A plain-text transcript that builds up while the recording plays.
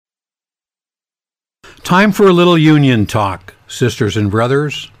Time for a little union talk, sisters and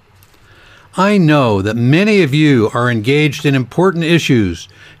brothers. I know that many of you are engaged in important issues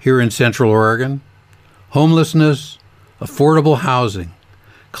here in Central Oregon: homelessness, affordable housing,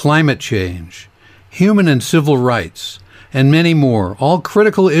 climate change, human and civil rights, and many more, all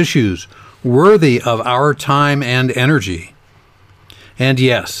critical issues worthy of our time and energy. And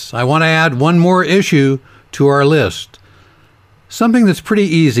yes, I want to add one more issue to our list, something that's pretty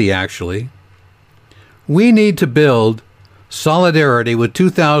easy, actually. We need to build solidarity with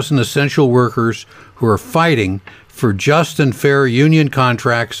 2,000 essential workers who are fighting for just and fair union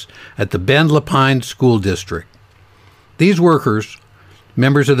contracts at the Bend Lapine School District. These workers,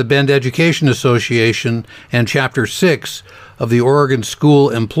 members of the Bend Education Association and Chapter 6 of the Oregon School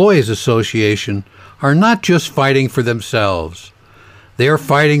Employees Association, are not just fighting for themselves. They are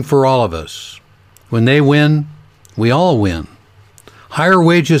fighting for all of us. When they win, we all win. Higher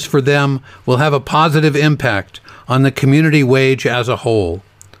wages for them will have a positive impact on the community wage as a whole.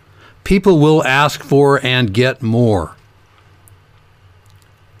 People will ask for and get more.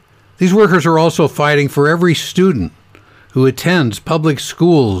 These workers are also fighting for every student who attends public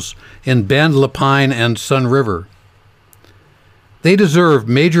schools in Bend, Lapine, and Sun River. They deserve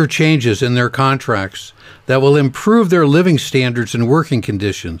major changes in their contracts that will improve their living standards and working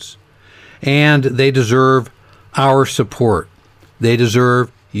conditions. And they deserve our support. They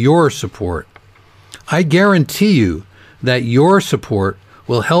deserve your support. I guarantee you that your support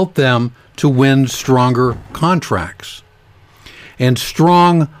will help them to win stronger contracts. And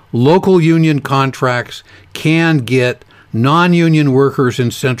strong local union contracts can get non-union workers in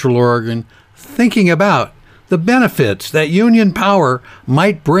Central Oregon thinking about the benefits that union power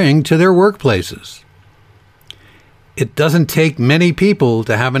might bring to their workplaces. It doesn't take many people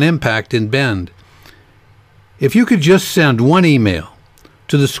to have an impact in Bend. If you could just send one email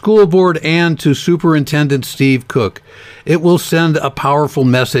to the school board and to Superintendent Steve Cook, it will send a powerful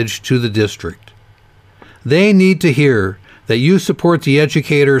message to the district. They need to hear that you support the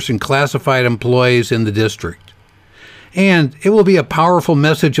educators and classified employees in the district. And it will be a powerful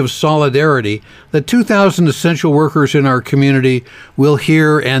message of solidarity that 2,000 essential workers in our community will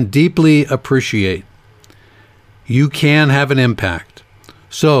hear and deeply appreciate. You can have an impact.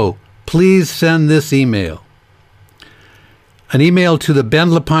 So please send this email. An email to the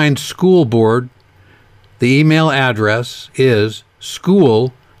Bend Lapine School Board. The email address is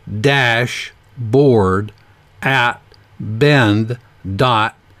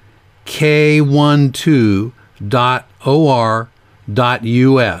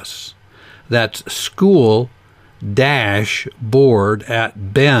That's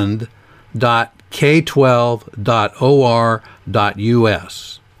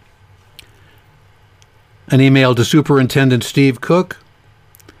school-board@bend.k12.or.us. An email to Superintendent Steve Cook.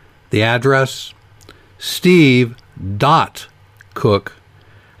 The address,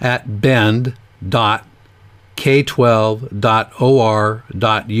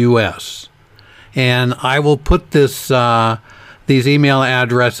 steve.cook@bend.k12.or.us. And I will put these email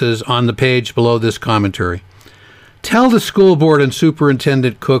addresses on the page below this commentary. Tell the school board and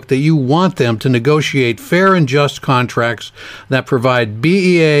Superintendent Cook that you want them to negotiate fair and just contracts that provide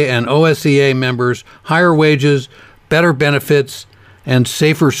BEA and OSEA members higher wages, better benefits, and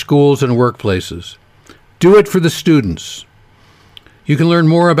safer schools and workplaces. Do it for the students. You can learn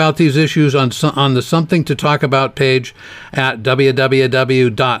more about these issues on the Something to Talk About page at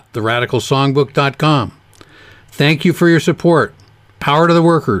www.theradicalsongbook.com. Thank you for your support. Power to the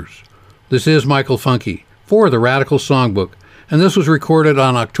workers. This is Michael Funky for the Radical Songbook, and this was recorded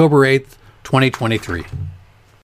on October 8th, 2023.